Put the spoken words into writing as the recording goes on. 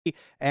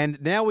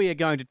And now we are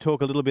going to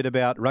talk a little bit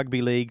about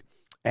rugby league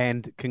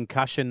and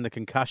concussion, the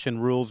concussion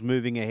rules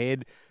moving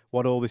ahead,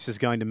 what all this is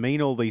going to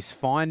mean, all these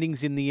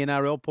findings in the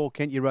NRL. Paul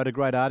Kent, you wrote a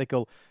great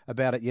article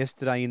about it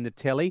yesterday in the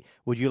Telly.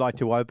 Would you like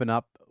to open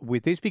up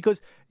with this? Because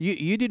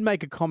you did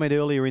make a comment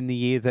earlier in the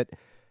year that,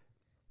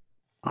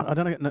 I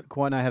don't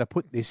quite know how to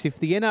put this, if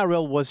the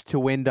NRL was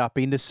to end up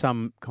into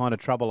some kind of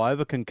trouble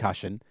over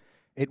concussion,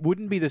 it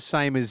wouldn't be the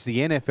same as the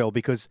NFL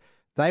because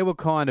they were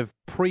kind of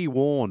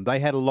pre-warned. They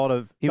had a lot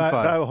of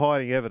info. They were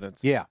hiding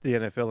evidence, yeah. The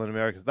NFL in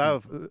America. They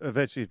were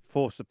eventually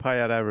forced to pay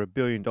out over $1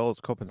 billion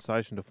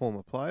compensation to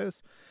former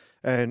players.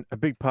 And a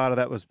big part of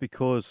that was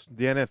because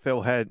the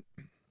NFL had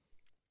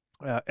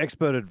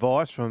expert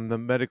advice from the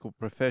medical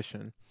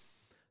profession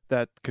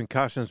that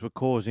concussions were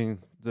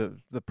causing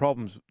the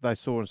problems they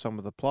saw in some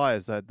of the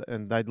players,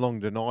 and they'd long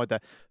denied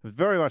that. It was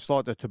very much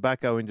like the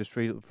tobacco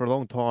industry for a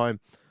long time,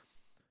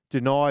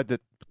 denied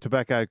that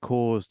tobacco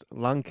caused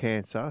lung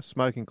cancer,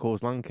 smoking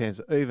caused lung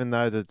cancer, even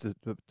though the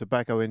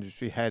tobacco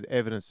industry had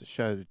evidence that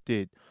showed it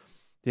did.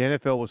 The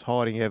NFL was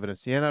hiding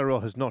evidence. The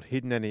NRL has not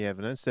hidden any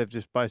evidence. They've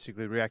just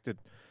basically reacted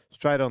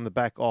straight on the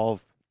back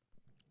of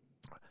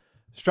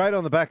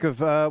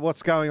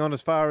what's going on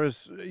as far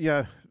as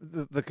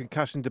the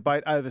concussion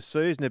debate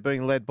overseas, and they're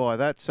being led by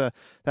that. So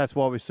that's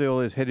why we see all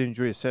these head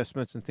injury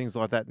assessments and things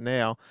like that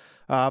now.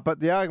 But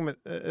the argument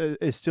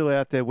is still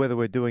out there whether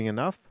we're doing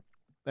enough.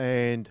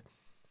 And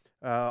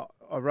I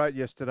wrote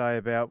yesterday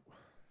about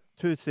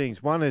two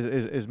things. One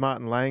is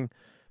Martin Lang,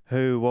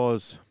 who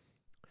was,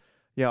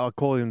 I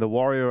call him the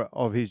warrior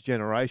of his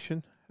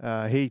generation.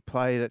 He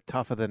played it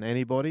tougher than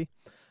anybody.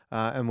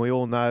 And we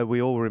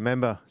all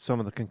remember some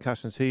of the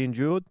concussions he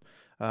endured.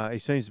 He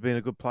seems to be in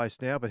a good place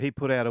now, but he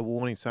put out a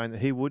warning saying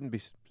that he wouldn't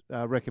be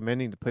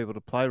recommending to people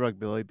to play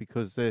rugby league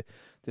because there's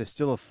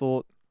still a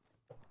thought,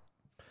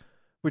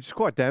 which is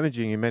quite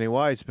damaging in many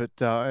ways, but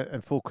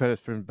and full credit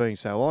for him being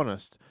so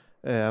honest.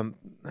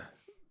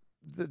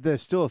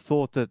 There's still a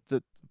thought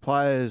that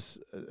players,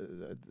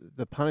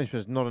 the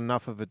punishment is not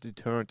enough of a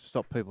deterrent to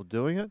stop people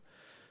doing it.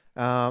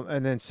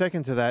 And then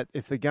second to that,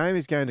 if the game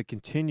is going to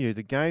continue,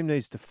 the game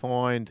needs to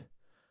find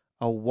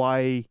a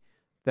way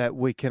that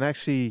we can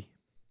actually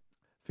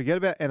forget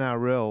about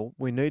NRL.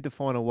 We need to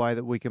find a way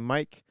that we can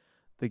make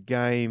the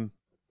game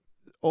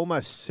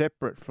almost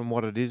separate from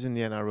what it is in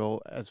the NRL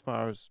as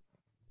far as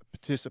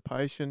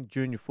participation,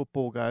 junior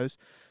football goes,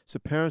 so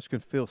parents can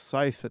feel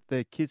safe that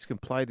their kids can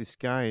play this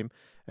game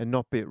and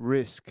not be at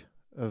risk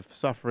of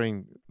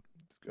suffering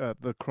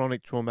the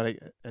chronic traumatic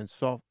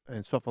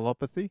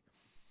encephalopathy,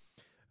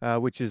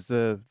 which is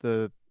the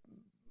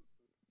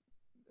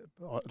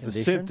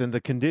symptom,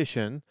 the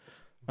condition,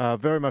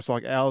 very much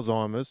like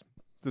Alzheimer's,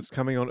 that's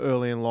coming on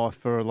early in life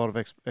for a lot of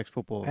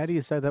ex-footballers. How do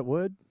you say that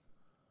word?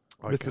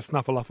 Mr.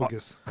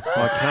 Snuffleupagus.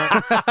 I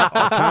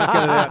can't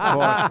get it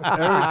out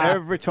twice.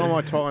 Every time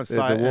I try and say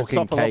there's a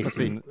walking case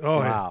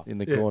encephalopathy. in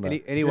the corner.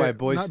 Anyway,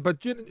 boys. No, but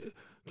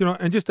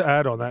and just to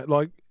add on that,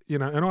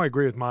 and I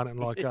agree with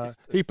Martin,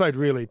 he played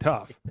really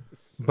tough,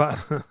 but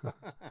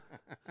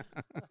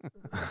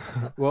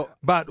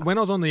but when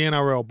I was on the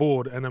NRL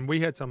board, and then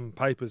we had some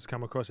papers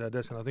come across our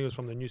desk, and I think it was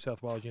from the New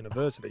South Wales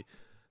University,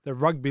 that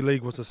rugby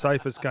league was the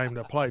safest game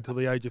to play till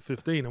the age of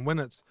 15. And when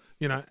it's,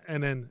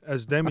 and then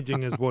as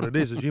damaging as what it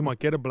is you might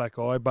get a black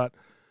eye, but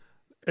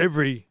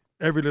every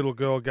little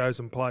girl goes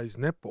and plays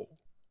netball,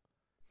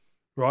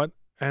 right?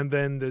 And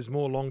then there's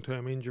more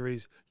long-term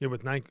injuries,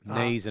 with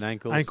knees and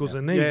ankles. Ankles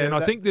and knees. Yeah, and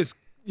I think this,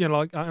 and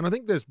I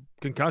think this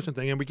concussion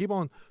thing, and we keep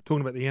on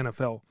talking about the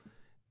NFL.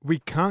 We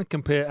can't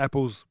compare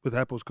apples with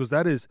apples because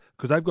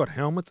they've got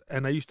helmets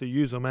and they used to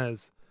use them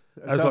as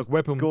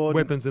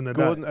weapons in the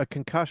day. A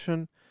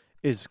concussion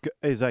is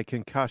a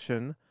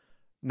concussion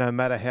no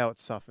matter how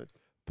it's suffered.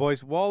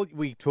 Boys, while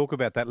we talk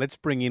about that, let's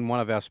bring in one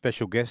of our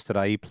special guests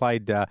today. He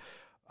played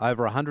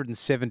over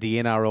 170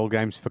 NRL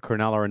games for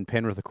Cronulla and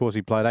Penrith. Of course,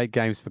 he played 8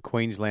 games for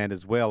Queensland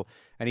as well.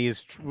 And he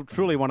is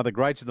truly one of the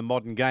greats of the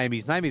modern game.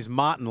 His name is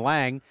Martin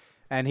Lang,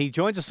 and he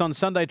joins us on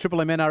Sunday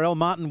Triple M NRL.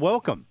 Martin,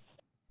 welcome.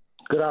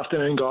 Good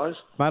afternoon, guys.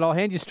 Mate, I'll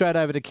hand you straight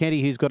over to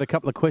Kenty, who's got a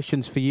couple of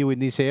questions for you in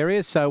this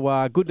area.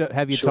 So good to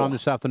have your time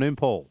this afternoon,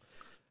 Paul.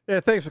 Yeah,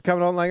 thanks for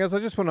coming on, Langers. I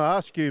just want to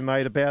ask you,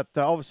 mate, about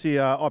obviously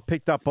I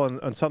picked up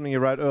on something you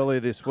wrote earlier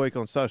this week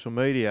on social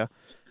media,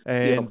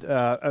 and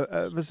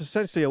it was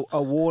essentially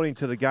a warning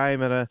to the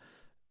game, and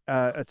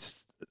it's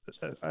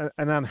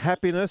an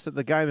unhappiness that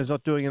the game is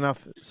not doing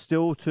enough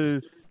still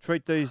to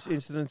treat these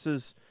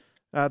incidences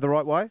the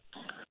right way.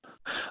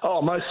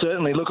 Oh, most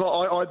certainly. Look,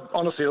 I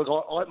honestly,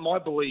 my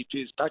belief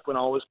is back when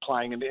I was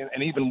playing, and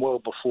even well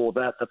before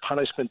that, the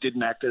punishment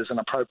didn't act as an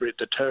appropriate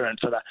deterrent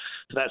for that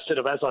sort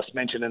of, as I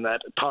mentioned in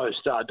that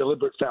post,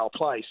 deliberate foul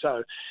play.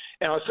 So,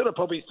 and I sort of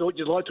probably thought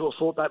you'd like to have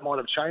thought that might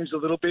have changed a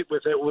little bit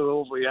with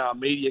all the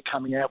media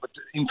coming out with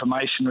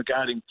information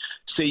regarding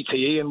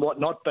CTE and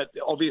whatnot. But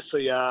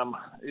obviously,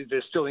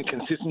 there's still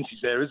inconsistencies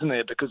there, isn't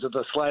there, because of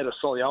the Slater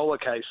Soliola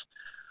case.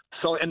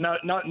 So, and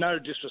no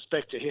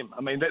disrespect to him. I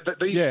mean,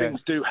 these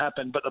things do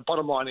happen, but the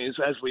bottom line is,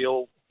 as we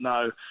all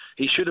know,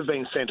 he should have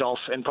been sent off,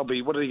 and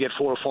probably, what did he get,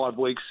 4 or 5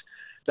 weeks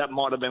that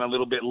might have been a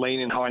little bit lean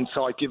in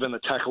hindsight, given the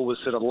tackle was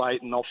sort of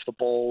late and off the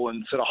ball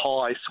and sort of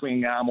high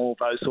swing arm, all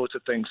those sorts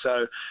of things.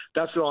 So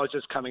that's what I was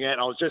just coming at.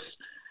 And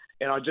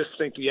I just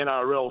think the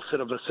NRL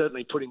sort of are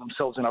certainly putting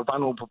themselves in a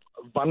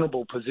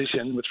vulnerable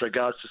position with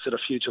regards to sort of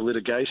future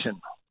litigation.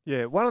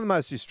 Yeah, one of the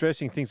most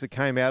distressing things that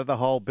came out of the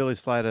whole Billy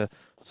Slater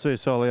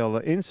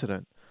Suisoliola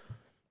incident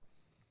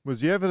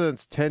was the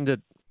evidence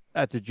tendered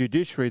at the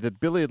judiciary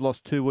that Billy had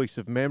lost 2 weeks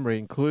of memory,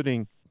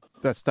 including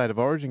that State of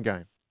Origin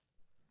game.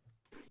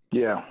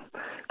 Yeah,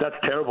 that's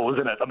terrible,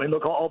 isn't it? I mean,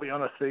 look, I'll be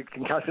honest, the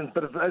concussions,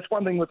 but that's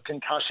one thing with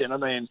concussion. I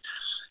mean,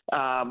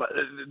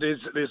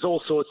 there's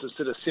all sorts of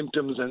sort of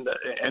symptoms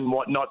and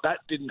whatnot. That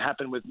didn't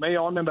happen with me.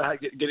 I remember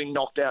getting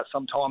knocked out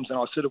sometimes, and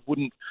I sort of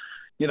wouldn't.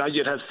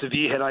 You'd have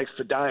severe headaches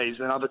for days,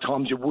 and other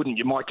times you wouldn't.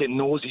 You might get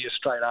nausea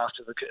straight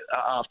after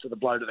the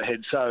blow to the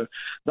head. So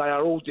they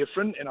are all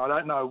different, and I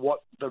don't know what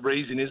the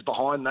reason is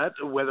behind that,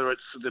 whether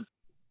it's the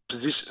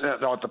position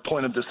at the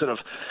point of the sort of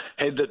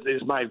head that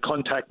has made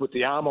contact with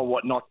the arm or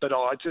whatnot. But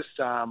I just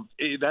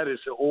that is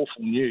awful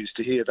news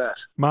to hear that.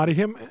 Marty,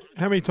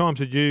 how many times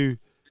did you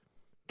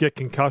get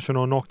concussion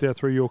or knocked out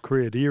through your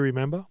career? Do you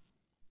remember?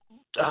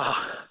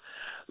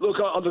 Look,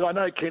 I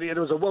know, Kenny, and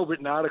it was a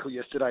well-written article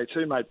yesterday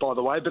too, mate, by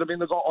the way. But, I mean,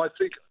 look, I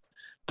think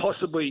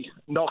possibly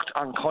knocked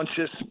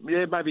unconscious,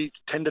 maybe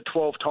 10 to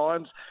 12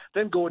 times.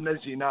 Then, Gordon, as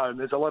you know,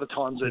 there's a lot of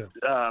times that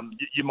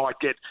you might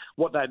get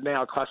what they'd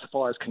now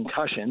classify as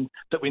concussion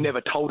that we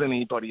never told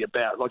anybody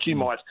about. Like you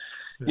might,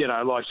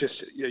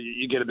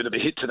 you get a bit of a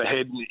hit to the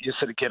head and you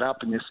sort of get up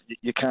and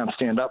you can't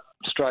stand up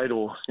straight,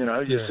 or, you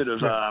sort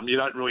of, you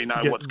don't really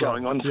know what's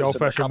going on. The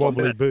old-fashioned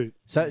wobbly boot.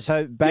 So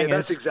bangers. Yeah,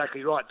 that's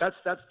exactly right.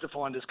 That's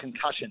defined as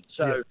concussion.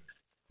 So,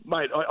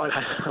 mate,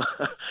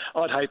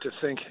 I'd hate to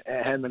think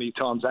how many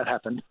times that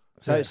happened.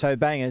 So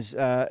bangers,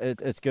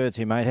 it's Gertz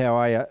here, mate. How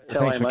are you?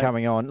 Thanks for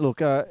coming on. Look,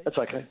 that's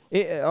okay.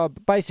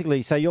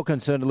 Basically, so you're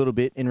concerned a little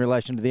bit in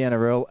relation to the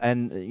NRL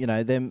and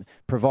them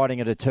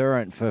providing a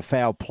deterrent for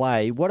foul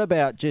play. What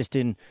about just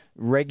in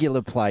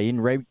regular play,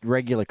 in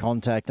regular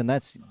contact? And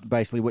that's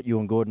basically what you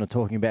and Gordon are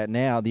talking about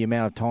now. The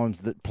amount of times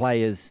that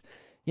players,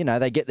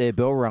 they get their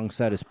bell rung,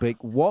 so to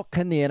speak. What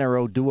can the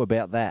NRL do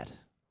about that?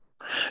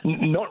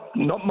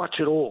 Not much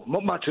at all.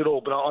 Not much at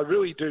all. But I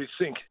really do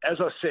think, as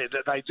I said,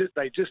 that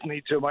they just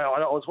need to. I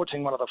was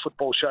watching one of the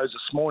football shows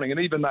this morning, and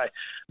even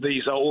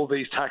all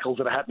these tackles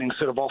that are happening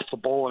sort of off the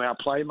ball, and our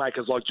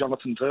playmakers like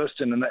Jonathan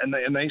Thurston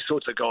and these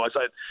sorts of guys.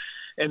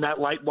 And that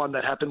late one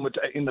that happened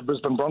in the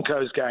Brisbane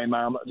Broncos game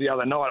the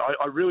other night,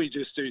 I really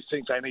just do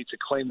think they need to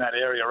clean that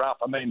area up.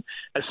 I mean,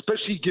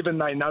 especially given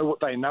they know what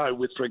they know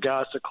with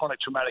regards to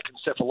chronic traumatic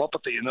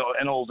encephalopathy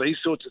and all these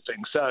sorts of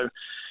things. So,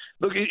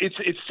 look, it's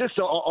just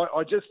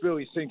I just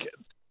really think,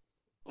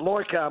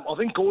 like I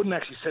think Gordon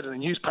actually said in a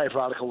newspaper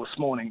article this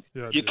morning,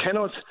 you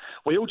cannot.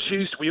 We all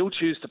choose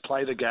to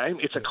play the game.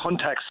 It's a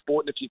contact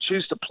sport, and if you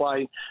choose to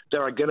play,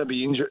 there are going to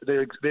be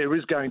there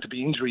is going to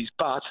be injuries,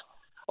 but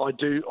I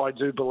do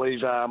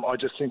believe. I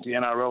just think the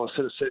NRL has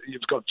sort of said,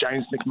 you've got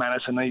James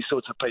McManus and these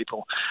sorts of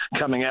people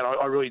coming out.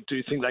 I really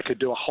do think they could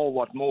do a whole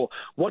lot more.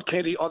 What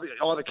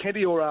either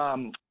Kenty or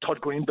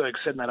Todd Greenberg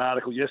said in that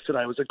article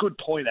yesterday was a good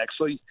point,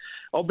 actually.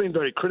 I've been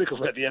very critical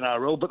about the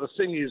NRL, but the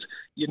thing is,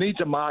 you need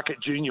to market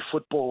junior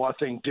football, I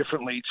think,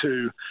 differently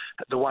to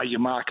the way you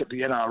market the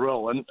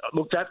NRL. And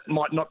look, that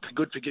might not be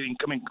good for getting.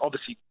 I mean,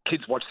 obviously,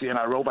 kids watch the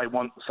NRL, they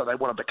want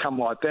to become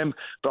like them.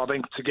 But I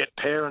think to get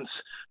parents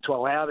to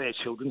allow their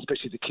children,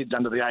 especially the kids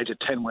under the age of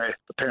 10, where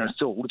the parents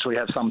still literally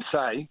have some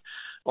say,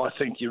 I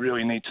think you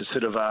really need to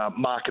sort of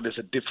market as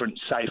a different,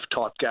 safe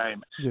type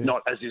game,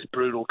 not as this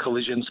brutal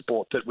collision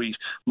sport that we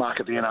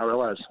market the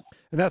NRL as.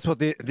 And that's what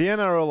the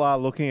NRL are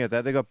looking at.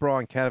 That they've got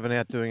Brian Canavan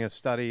out doing a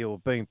study or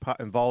being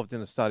involved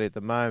in a study at the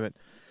moment,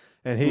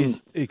 and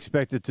he's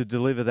expected to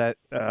deliver that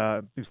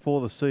before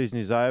the season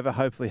is over.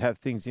 Hopefully, have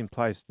things in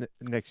place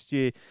next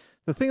year.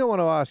 The thing I want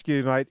to ask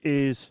you, mate,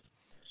 is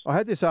I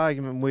had this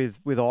argument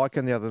with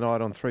Iken the other night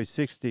on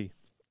 360,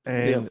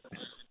 and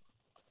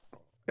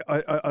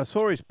I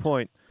saw his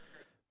point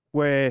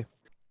where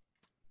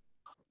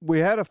we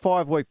had a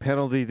 5-week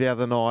penalty the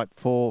other night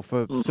for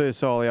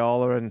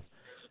Suisoliola, and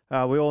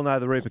we all know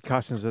the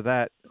repercussions of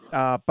that.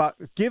 But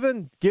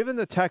given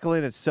the tackle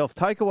in itself,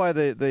 take away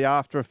the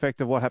after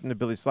effect of what happened to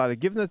Billy Slater,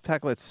 given the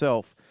tackle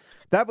itself,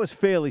 that was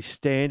fairly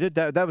standard.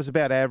 That was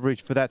about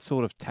average for that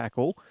sort of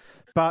tackle.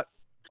 But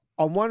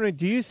I'm wondering,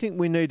 do you think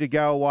we need to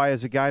go away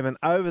as a game and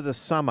over the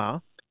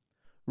summer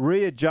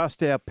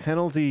readjust our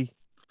penalty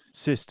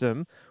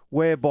system,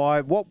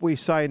 whereby what we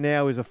say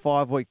now is a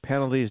 5-week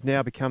penalty has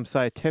now become,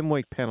 say, a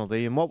 10-week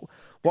penalty, and what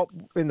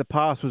in the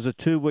past was a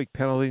 2-week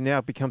penalty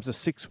now becomes a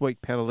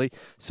 6-week penalty.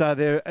 So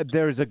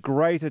there is a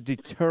greater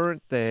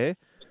deterrent there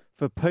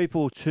for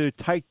people to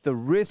take the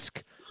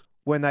risk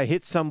when they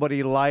hit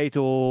somebody late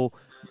or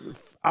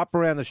up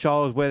around the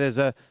shoulders where there's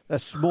a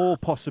small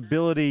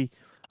possibility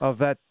of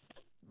that,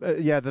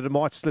 that it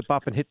might slip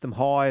up and hit them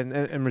high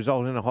and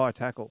result in a high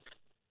tackle.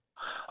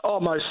 Oh,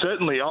 most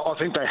certainly. I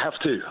think they have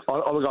to.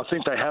 I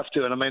think they have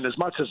to. And I mean, as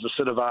much as the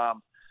sort of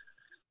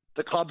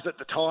the clubs at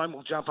the time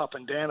will jump up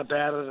and down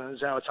about it and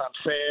as though it's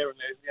unfair, and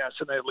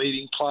so they're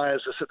leading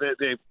players,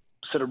 they're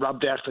sort of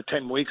rubbed out for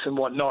 10 weeks and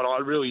whatnot. I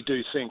really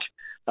do think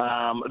the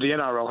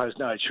NRL has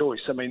no choice.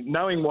 I mean,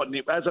 knowing what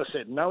we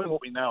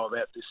know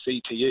about this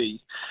CTE,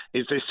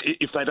 is this: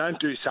 if they don't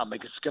do something,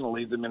 it's going to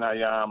leave them in a,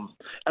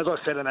 as I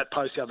said in that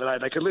post the other day,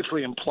 they could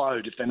literally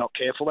implode if they're not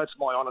careful. That's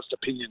my honest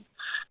opinion.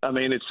 I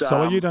mean, it's...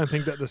 So you don't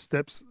think that the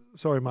steps,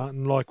 sorry,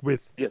 Martin, like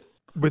with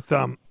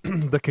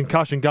the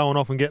concussion going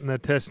off and getting the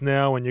test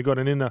now, and you've got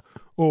an inner,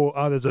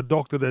 there's a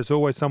doctor, there's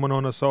always someone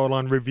on the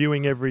sideline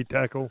reviewing every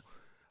tackle.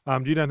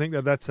 You don't think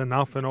that that's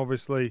enough? And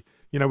obviously,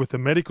 with the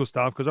medical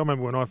staff, because I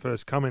remember when I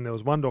first come in, there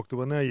was one doctor.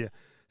 Well, now you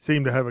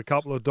seem to have a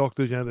couple of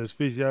doctors. There's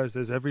physios,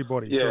 there's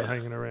everybody sort of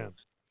hanging around.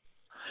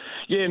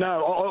 Yeah,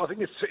 no, I think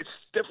it's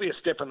definitely a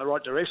step in the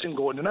right direction,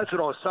 Gordon. And that's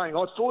what I was saying.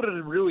 I thought it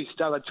had really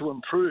started to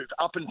improve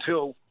up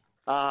until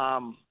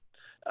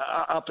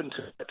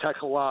the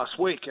tackle last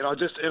week, and I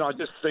just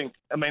think,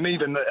 I mean,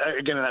 even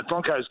again in that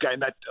Broncos game,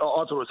 that I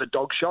thought it was a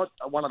dog shot.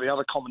 One of the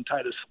other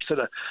commentators sort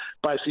of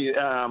basically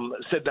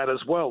said that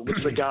as well,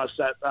 with regards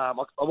to that. I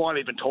won't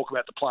even talk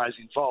about the players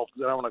involved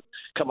because I don't want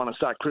to come on and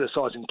start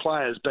criticising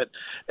players, but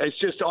it's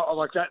just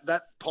like that.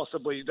 That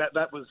possibly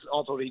that was,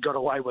 I thought he got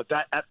away with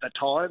that at the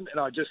time, and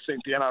I just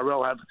think the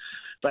NRL have.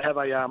 They have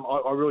a.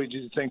 I really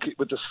do think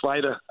with the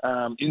Slater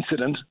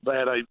incident, they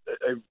had a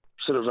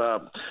sort of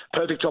a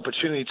perfect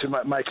opportunity to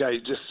make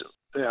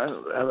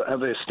have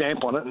their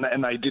stamp on it,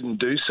 and they didn't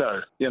do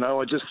so.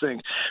 I just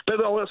think.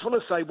 But I just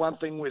want to say one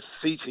thing with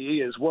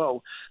CTE as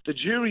well. The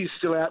jury's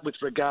still out with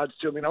regards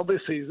to. I mean,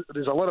 obviously,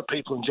 there's a lot of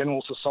people in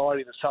general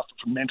society that suffer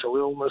from mental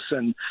illness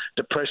and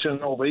depression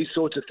and all these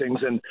sorts of things.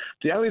 And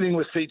the only thing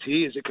with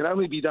CTE is it can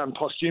only be done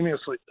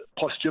posthumously.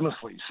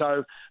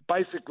 So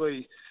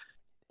basically,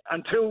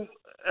 until,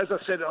 as I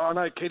said, I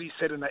know Kitty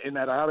said in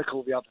that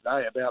article the other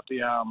day about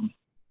the.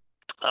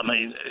 I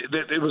mean,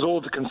 it was all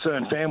the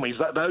concerned families.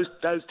 Those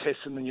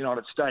tests in the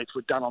United States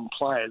were done on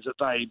players that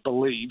they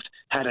believed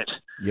had it.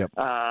 Yep.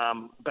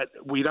 But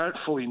we don't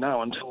fully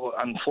know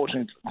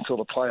unfortunately, until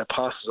the player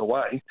passes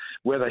away,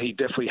 whether he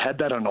definitely had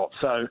that or not.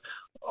 So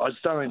I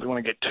just don't even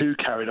want to get too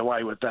carried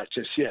away with that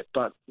just yet.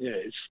 But, yeah,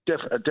 it's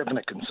a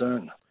definite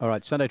concern. All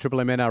right, Sunday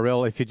Triple M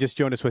NRL. If you just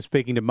joined us, we're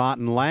speaking to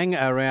Martin Lang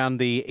around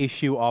the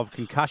issue of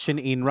concussion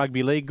in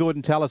rugby league.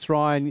 Gordon Tallis,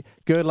 Ryan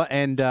Girdler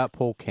and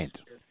Paul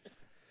Kent.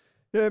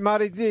 Yeah,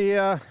 Marty,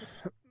 the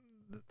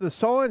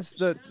signs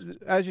that,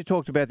 as you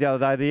talked about the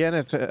other day,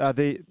 the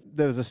NFL,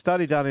 there was a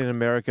study done in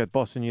America at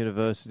Boston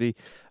University.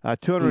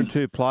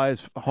 202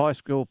 players, high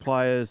school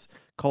players,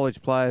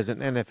 college players,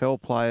 and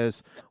NFL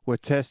players were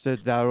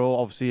tested. They were all,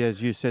 obviously,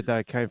 as you said,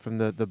 they came from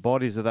the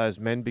bodies of those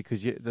men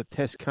because the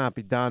test can't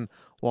be done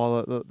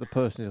while the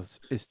person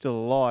is still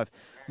alive.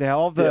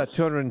 Now, of the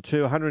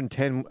 202,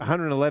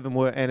 111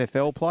 were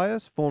NFL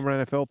players,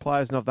 former NFL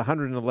players, and of the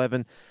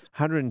 111,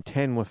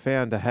 110 were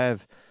found to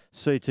have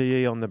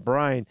CTE on the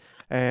brain.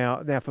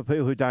 Now, for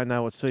people who don't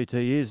know what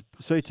CTE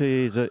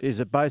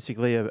is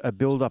basically a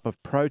build-up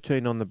of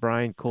protein on the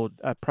brain called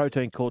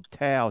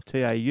tau,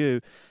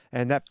 T-A-U,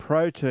 and that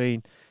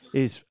protein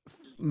is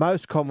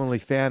most commonly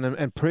found,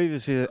 and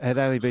previously had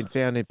only been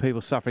found in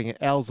people suffering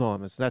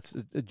Alzheimer's. That's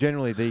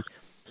generally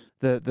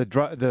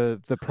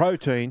the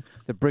protein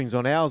that brings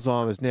on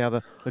Alzheimer's. Now,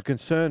 the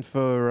concern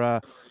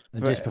for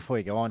just before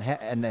you go on,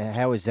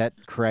 how is that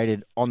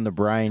created on the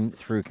brain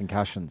through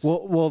concussions?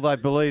 Well, they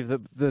believe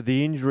that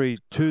the injury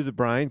to the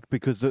brain,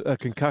 because a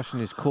concussion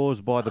is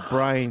caused by the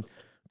brain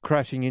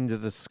crashing into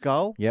the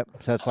skull. Yep.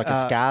 So it's like a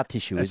scar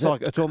tissue, is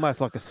it? It's almost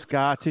like a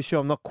scar tissue.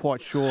 I'm not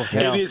quite sure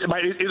how. It is,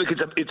 mate.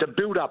 It's a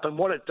build-up, and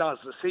what it does,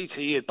 the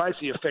CTE, it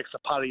basically affects a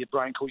part of your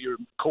brain called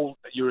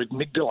your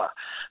amygdala.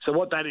 So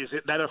what that is,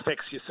 that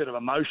affects your sort of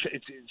emotion,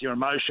 it's your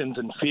emotions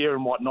and fear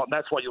and whatnot. And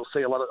that's what you'll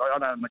see a lot of. I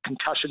know in the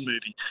concussion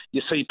movie,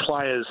 you see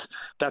players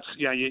that's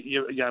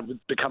you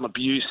become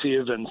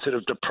abusive and sort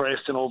of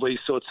depressed and all these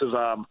sorts of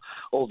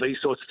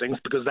things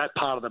because that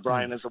part of the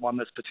brain is the one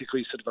that's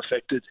particularly sort of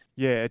affected.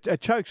 Yeah, it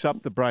chokes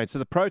up the brain. So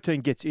the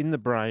protein gets in the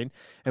brain,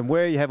 and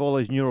where you have all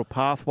these neural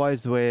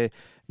pathways where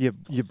your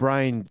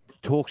brain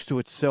talks to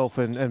itself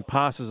and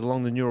passes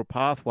along the neural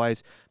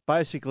pathways,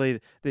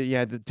 basically,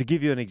 to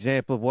give you an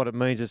example of what it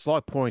means, it's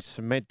like pouring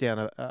cement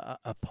down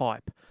a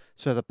pipe.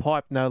 So the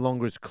pipe no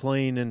longer is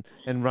clean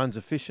and runs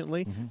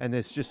efficiently, and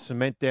there's just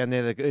cement down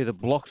there that either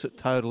blocks it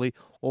totally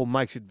or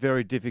makes it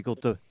very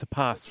difficult to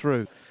pass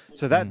through.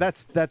 So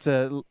that's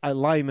a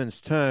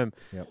layman's term.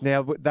 Yep.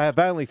 Now, they've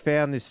only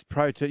found this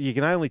protein. You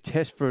can only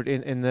test for it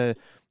in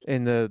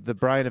the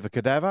brain of a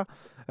cadaver.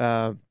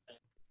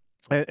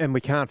 And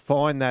we can't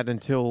find that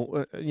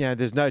until,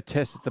 there's no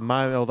test at the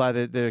moment,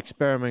 although they're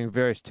experimenting with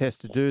various tests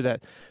to do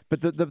that.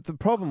 But the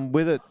problem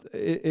with it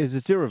is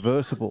it's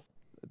irreversible.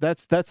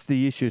 That's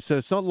the issue. So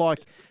it's not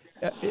like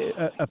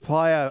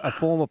a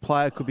former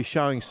player could be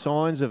showing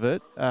signs of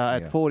it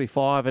at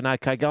 45 and,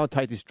 okay, go and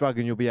take this drug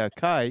and you'll be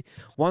okay.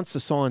 Once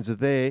the signs are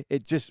there,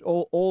 it just,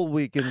 all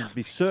we can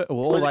be certain,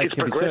 it's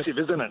progressive,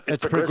 isn't it?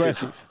 It's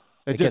progressive.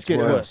 It just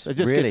gets worse. It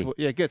just really? gets,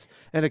 it gets,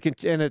 and it can,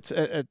 and it's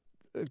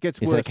it gets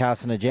Is worse. it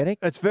carcinogenic?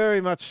 It's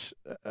very much.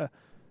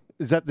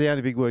 Is that the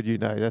only big word you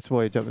know? That's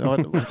why you're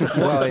jumping.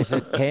 Well, is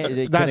it can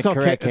it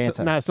create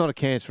cancer? No, it's not a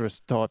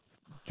cancerous type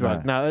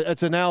drug. No,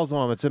 it's an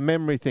Alzheimer. It's a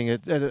memory thing.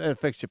 It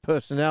affects your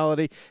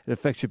personality. It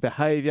affects your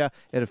behaviour.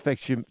 It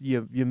affects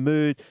your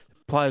mood.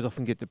 Players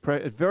often get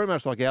depressed. It's very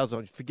much like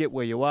Alzheimer's. You forget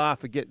where you are,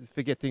 forget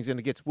things, and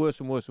it gets worse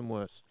and worse and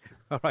worse.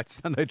 All right,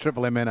 Sunday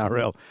Triple M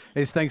NRL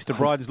is thanks to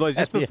Bryden's Lawyers.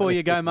 Just before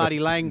you go, Marty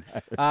Lang,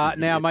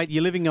 now, mate,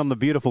 you're living on the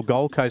beautiful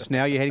Gold Coast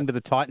now. You're heading to the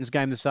Titans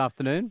game this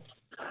afternoon?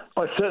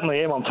 I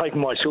certainly am. I'm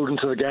taking my children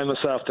to the game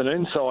this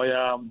afternoon, so it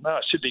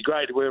should be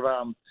great. We're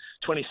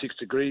 26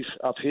 degrees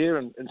up here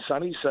and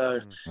sunny, so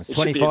it's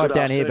 25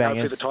 down here,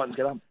 Bangers. The Titans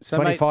get up. So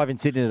 25 in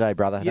Sydney today,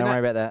 brother. Don't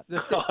worry about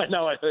that. I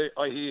know. I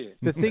hear.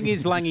 The thing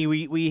is, Langy,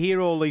 we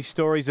hear all these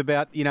stories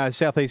about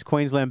Southeast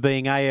Queensland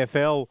being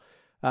AFL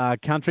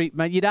country.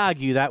 Mate, you'd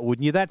argue that,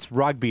 wouldn't you? That's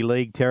rugby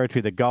league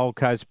territory. The Gold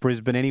Coast,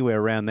 Brisbane,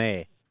 anywhere around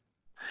there.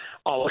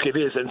 Oh, look, it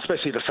is, and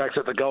especially the fact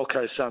that the Gold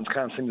Coast Suns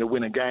can't seem to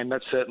win a game.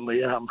 That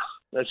certainly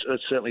that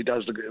certainly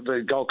does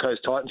the Gold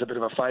Coast Titans a bit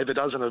of a favour,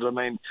 doesn't it?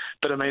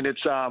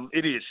 It's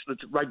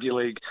rugby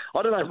league.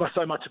 I don't know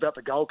so much about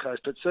the Gold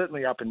Coast, but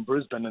certainly up in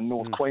Brisbane and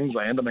North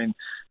Queensland,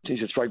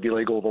 it's rugby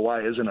league all the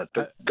way, isn't it?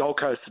 But Gold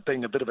Coast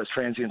being a bit of a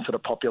transient sort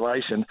of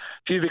population, a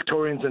few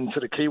Victorians and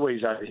sort of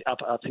Kiwis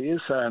up here,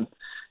 so.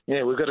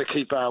 Yeah, we've got to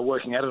keep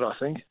working at it, I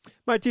think.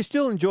 Mate, do you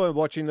still enjoy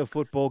watching the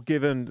football,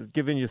 given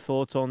your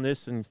thoughts on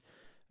this and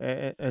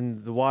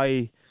the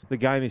way the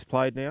game is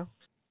played now?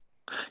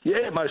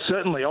 Yeah, most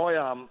certainly.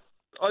 I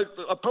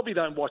probably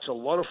don't watch a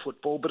lot of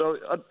football, but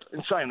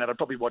in saying that, I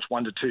probably watch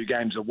 1 to 2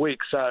 games a week.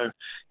 So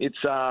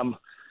it's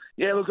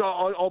look,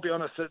 I'll be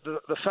honest.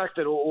 The fact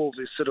that all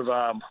this sort of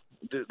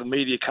the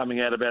media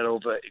coming out about all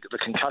the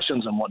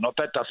concussions and whatnot,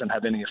 that doesn't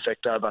have any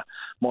effect over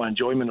my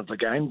enjoyment of the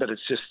game. But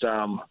it's just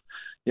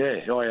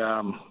it's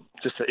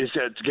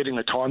getting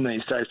the time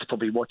these days to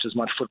probably watch as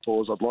much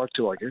football as I'd like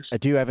to, I guess.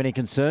 Do you have any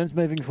concerns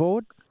moving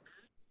forward?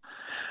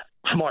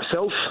 For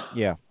myself?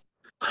 Yeah.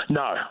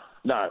 No, I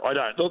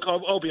don't. Look,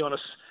 I'll be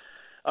honest.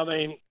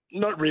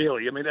 Not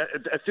really.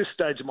 At this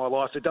stage of my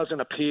life, it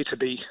doesn't appear to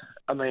be.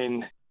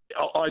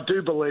 I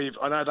do believe,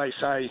 I know they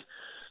say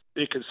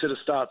you can sort of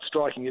start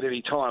striking at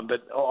any time,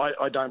 but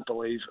I don't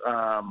believe.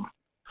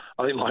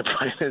 I think my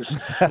brain is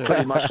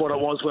pretty much what it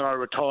was when I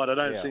retired. I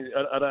don't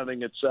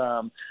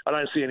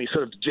see any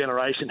sort of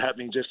degeneration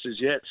happening just as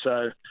yet.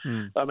 So,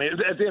 at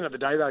the end of the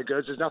day, though,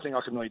 guys, there's nothing I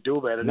can really do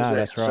about it. No,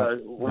 that's right.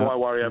 So why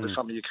worry over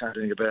something you can't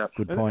do anything about?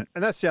 Good point.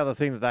 And that's the other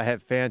thing that they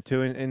have found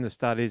too in the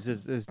studies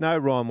is there's no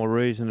rhyme or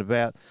reason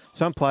about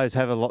some players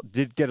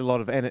did get a lot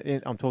of.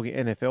 I'm talking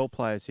NFL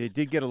players here.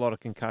 Did get a lot of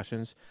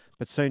concussions,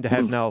 but seem to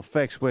have no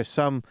effects. Where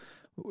some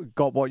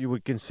got what you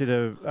would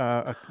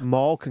consider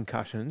mild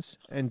concussions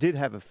and did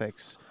have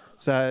effects.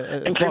 So,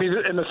 and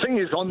the thing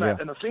is on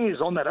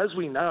that, as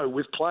we know,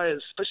 with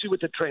players, especially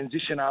with the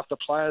transition after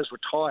players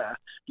retire,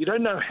 you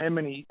don't know how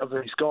many of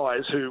these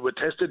guys who were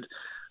tested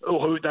or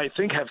who they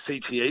think have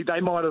CTE, they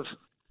might have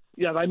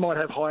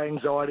high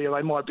anxiety or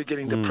they might be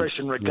getting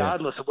depression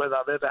regardless of whether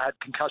they've ever had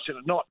concussion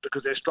or not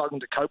because they're struggling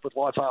to cope with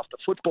life after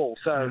football.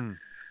 So,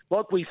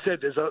 like we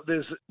said,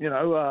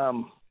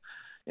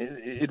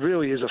 it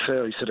really is a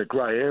fairly sort of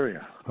grey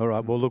area. All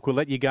right, well, look, we'll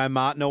let you go,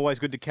 Martin. Always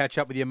good to catch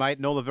up with you, mate,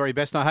 and all the very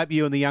best. And I hope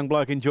you and the young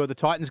bloke enjoy the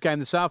Titans game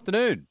this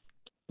afternoon.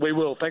 We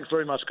will. Thanks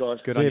very much, guys.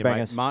 Good on you,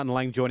 mate. Martin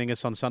Lang joining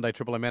us on Sunday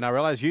Triple M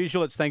NRL. As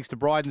usual, it's thanks to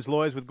Bryden's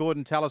Lawyers with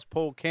Gordon Tallis,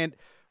 Paul Kent,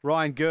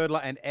 Ryan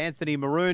Girdler and Anthony Maroon.